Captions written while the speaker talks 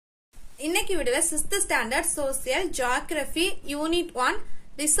இன்னைக்கு வீடியோல 6th standard social geography unit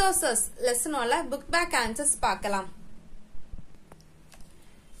 1 resources லெசனோட book back answers பார்க்கலாம்.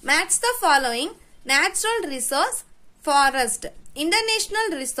 Match the following: natural resource forest, international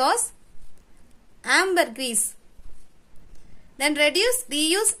resource ambergris. Then reduce,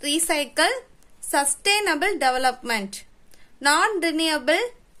 reuse, recycle, sustainable development, non-renewable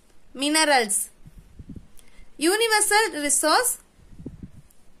minerals, universal resource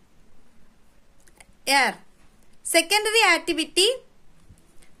air, secondary activity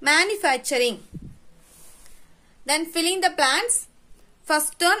manufacturing. Then filling the blanks.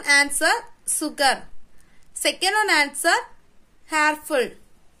 First one answer sugar, second one answer harmful,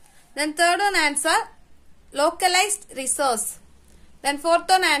 then third one answer localized resource, then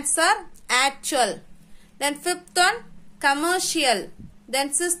fourth one answer actual, then fifth one commercial, then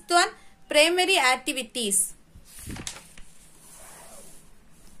sixth one primary activities.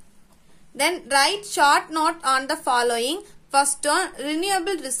 Then write short note on the following. First one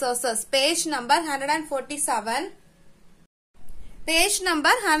renewable resources, page number 147. Page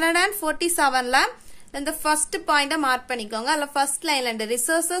number 147 la then the first point mark பண்ணிக்கோங்க. அல்ல first line la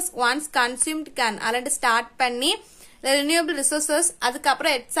resources once consumed can அல்ல start பண்ணி renewable resources அதுக்கு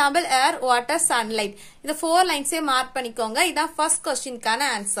அப்புறம் example air water sunlight இந்த 4 lines mark பண்ணிக்கோங்க. இதான் first question கான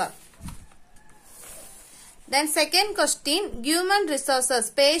answer. Then second question human resources,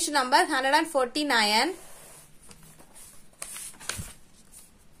 page number 149.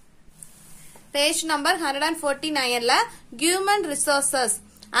 Page number 149 la human resources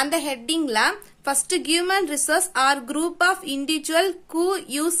and the heading la first human resource are group of individual who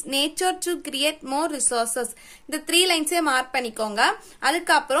use nature to create more resources. இந்த 3 lines mark பண்ணிக்கோங்க.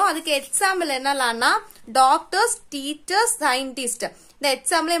 அதுக்கு அப்புறம் அதுக்கு example என்னலாம்னா doctors, teachers, scientist இந்த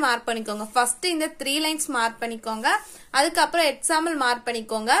எக்ஸாம்பிளே mark பண்ணிக்கோங்க. First இந்த 3 lines mark பண்ணிக்கோங்க. அதுக்கு அப்புறம் எக்ஸாம்பிள் மார்க்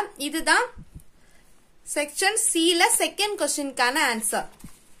பண்ணிக்கோங்க. இதுதான் செக்ஷன் சி ல second क्वेश्चनக்கான answer.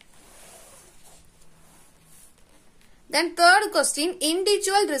 Then third question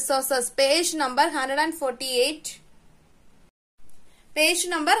individual resources, page number 148. Page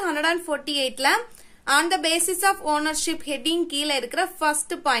number 148 la on the basis of ownership heading கீழ இருக்கிற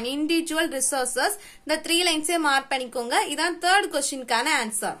first point individual resources இந்த 3 lines mark பண்ணிக்கோங்க. இதான் third question கான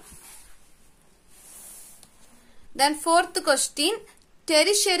answer. Then fourth question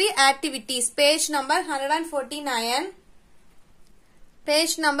tertiary activities, page number 149.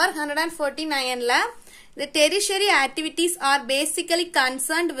 Page number 149 la the tertiary activities are basically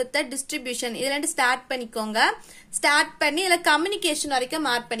concerned with the distribution. இதுல start பண்ணிக்கோங்க. Start பண்ணி இதுல கம்யூனிகேஷன் வரைக்கும்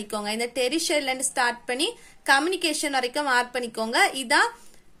mark பண்ணிக்கோங்க. இந்த tertiaryல ஸ்டார்ட் பண்ணி கம்யூனிகேஷன் வரைக்கும் மார்க் பண்ணிக்கோங்க. இதான்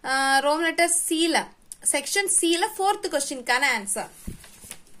ரோம் லெட்டர் சி ல செக்ஷன் சி ல fourth क्वेश्चनக்கான answer.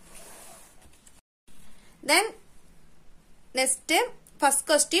 Then next first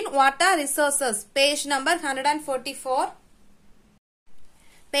question what are resources, page number 144.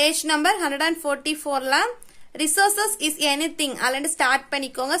 Page number 144 la resources is anything அல்ல ஸ்டார்ட்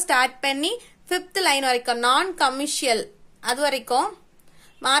பண்ணிக்கோங்க. ஸ்டார்ட் பண்ணி 5th லைன் வரைக்கும் நான் கமர்ஷியல் அது வரைக்கும்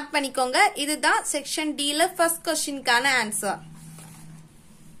மார்க் பண்ணிக்கோங்க. இதுதான் செக்ஷன் டி ல first क्वेश्चनக்கான answer.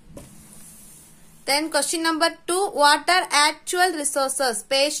 Then question number 2 what are actual resources,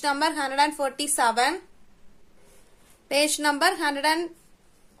 page number 147. Page number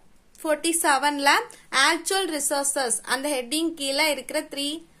 147 la actual resources அந்த heading கீழ இருக்கிற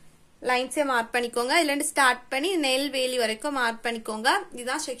 3 lines மார்க் பண்ணிக்கோங்க. இல்ல ஸ்டார்ட் பண்ணி நெல்வேலி வரைக்கும் மார்க் பண்ணிக்கோங்க.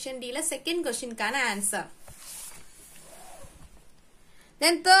 இதுதான் செக்ஷன் டி ல second क्वेश्चनக்கான answer.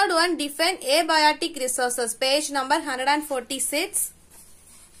 Then third one define abiotic resources, page number 146.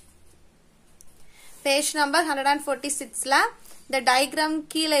 Page number 146 la the diagram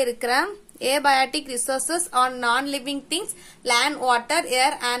கீழ இருக்கிற abiotic resources are non-living things, land, water,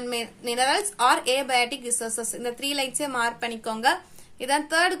 air and minerals are abiotic resources. இந்த 3 lines mark பண்ணிக்கோங்க. இதான்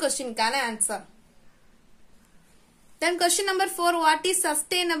third questionக்கான answer. Then question number 4 what is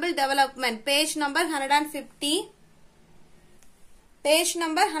sustainable development, page number 150. Page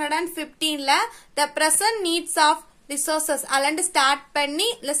number 115 la the present needs of resources அல்ல start பண்ணி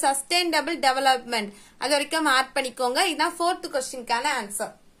இல்ல sustainable development அது வரைக்கும் mark பண்ணிக்கோங்க. இதான் fourth questionக்கான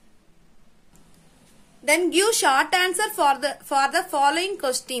answer. Then give short answer for the following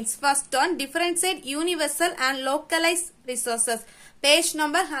questions. First one differentiate universal and localized resources, page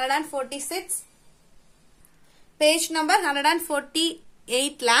number 146. Page number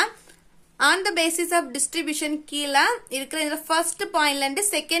 148 la on the basis of distribution கீழ இருக்கிற இந்த first point ல இருந்து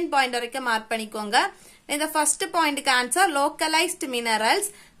second point வரைக்கும் mark பண்ணிக்கோங்க. இந்த first point க்கு answer localized minerals,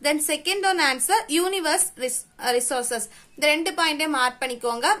 then second one answer universe resources. இந்த ரெண்டு பாயிண்டே மார்க்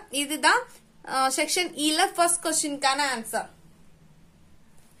பண்ணிக்கோங்க. இதுதான் செக்ஷன் இ ல first क्वेश्चनக்கான answer.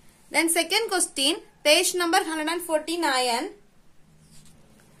 Then second question, page number 149.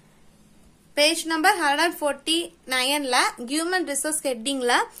 Page number 149 la human resource heading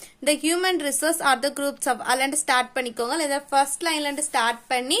la the human resource are the groups of alland start பண்ணிக்கோங்க. இல்ல first line ல start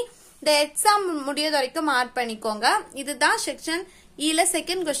பண்ணி the exam முடியற வரைக்கும் மார்க் பண்ணிக்கோங்க. இதுதான் செக்ஷன் E ல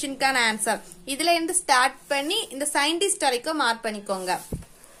second क्वेश्चनக்கான answer. இதுல இருந்து ஸ்டார்ட் பண்ணி இந்த சயின்டிஸ்ட் வரைக்கும் மார்க் பண்ணிக்கோங்க.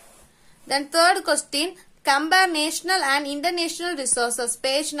 Then third question, compare national and international resources.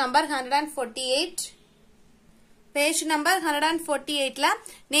 Page number 148. Page number 148 la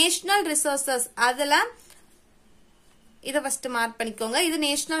national resources adala இத first மார்க் பண்ணிக்கோங்க. இது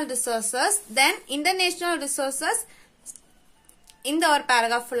national resources. Then international resources இந்த ஒரு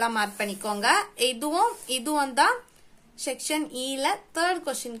paragraph full மார்க் பண்ணிக்கோங்க. இதுவும் தான் section E ல third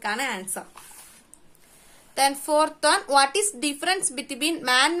question கான answer. Then fourth one, what is difference between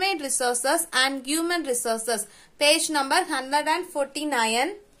man-made resources and human resources? Page number 149.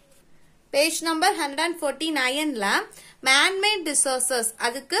 Page number 149 ல man-made resources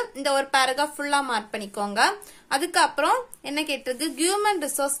அதுக்கு இந்த ஒரு paragraph full மார்க் பண்ணிக்கோங்க. அதுக்கு அப்புறம் என்ன கேட்டிருக்கு, human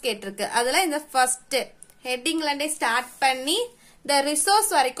resource கேட்டிருக்கு. அதுல இந்த first heading ல இருந்தே ஸ்டார்ட் பண்ணி the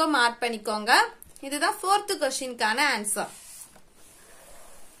resource வரைக்கும் மார்க் பண்ணிக்கோங்க. இதுதான் fourth question கான answer.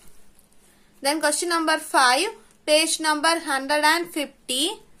 Then question number 5, page number 150.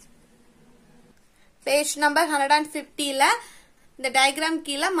 Page number 150 ல இந்த diagram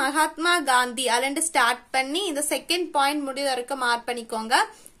கீழ மகாத்மா காந்தி அலண்டு ஸ்டார்ட் பண்ணி இந்த செகண்ட் பாயிண்ட் முடிய வரைக்கும் மார்க் பண்ணிக்கோங்க.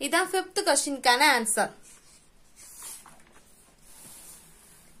 இதான் 5th क्वेश्चनக்கான answer.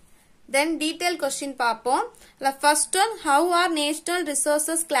 Then detail question பாப்போம். The first one, how are national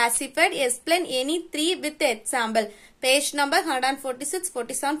resources classified? Explain any 3 with example. Page number 146,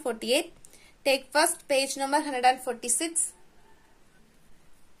 47, 48. Take first page number 146.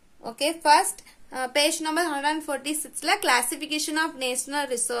 Okay, first page number 146 la classification of national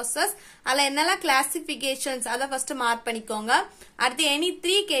resources. alla enna classifications adha first mark panikonga. அடுத்து any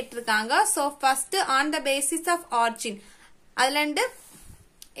 3 கேட்டிருக்காங்க. So first on the basis of origin adalande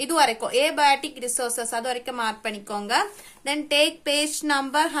இது வரைக்கும் abiotic resources அது வரைக்கும் mark பண்ணிக்கோங்க. Then take page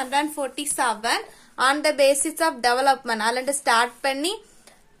number 147 on the basis of development adalande start பண்ணி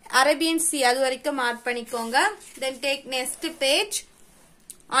Arabian Sea அது வரைக்கும் மார்க் பண்ணிக்கோங்க. Then take next page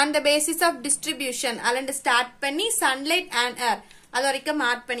on the basis of distribution adalande start பண்ணி sunlight and air அது வரைக்கும்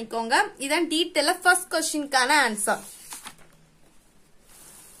மார்க் பண்ணிக்கோங்க. இதான் டீடைலா first question கான answer.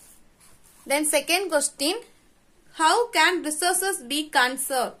 Then second question, how can resources be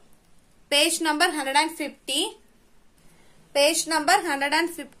conserved? Page number 150. Page number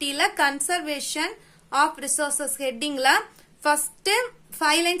 150 la conservation of resources heading la first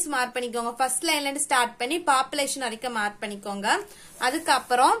 5 lines mark பண்ணிக்கோங்க. first line ல இருந்து start பண்ணி population வரைக்கும் மார்க் பண்ணிக்கோங்க. அதுக்கு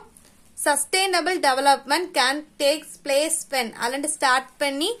அப்புறம் sustainable development can takes place when அதல start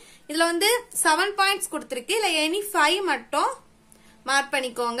பண்ணி இதுல வந்து 7 points கொடுத்திருக்கு. இல்ல any 5 மட்டும் மார்க்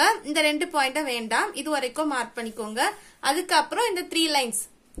பண்ணிக்கோங்க. இந்த 2 பாயிண்ட் வேண்டாம். இது வரைக்கும் மார்க் பண்ணிக்கோங்க. அதுக்கு அப்புறம் இந்த 3 lines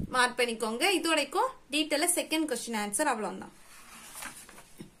மார்க் பண்ணிக்கோங்க. இது வரைக்கும் டீடைலா செகண்ட் क्वेश्चन ஆன்சர் அவ்வளவுதான்.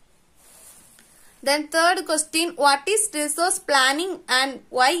 Then third question, what is resource planning and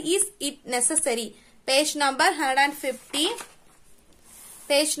why is it necessary? Page number 150.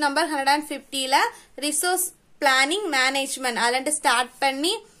 Page number 150 la resource planning management adalande start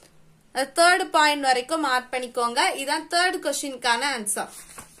பண்ணி third point வரைக்கும் மார்க் பண்ணிக்கோங்க. இதான் third question கான answer.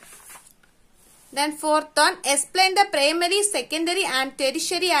 Then fourth one, explain the primary, secondary and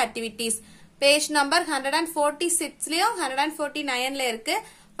tertiary activities. Page number 146 லயும் 149 ல இருக்கு.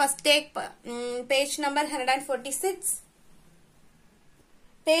 First take page number 146.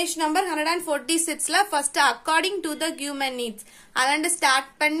 Page number 146 la first according to the human needs adand start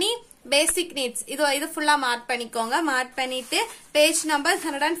பண்ணி basic needs இது ஃபுல்லா mark பண்ணிக்கோங்க. Mark பண்ணிட்டு page number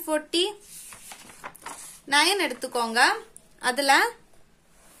 149 எடுத்துக்கோங்க. அதுல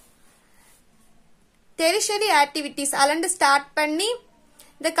tertiary activities adand start பண்ணி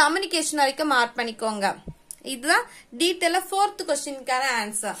இந்த communication வரைக்கும் மார்க் பண்ணிக்கோங்க. இதுதான் டீடைலா 4th क्वेश्चन கான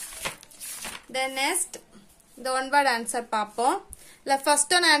answer. Then next the one word answer பாப்போம். The first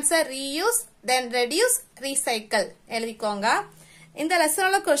one answer reuse, then reduce, recycle எழுதிக்கோங்க. இந்த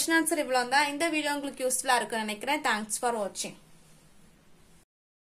லெசனோட क्वेश्चन ஆன்சர் இவ்வளவுதான். இந்த வீடியோ உங்களுக்கு யூஸ்ஃபுல்லா இருக்கும்னு நினைக்கிறேன். Thanks for watching.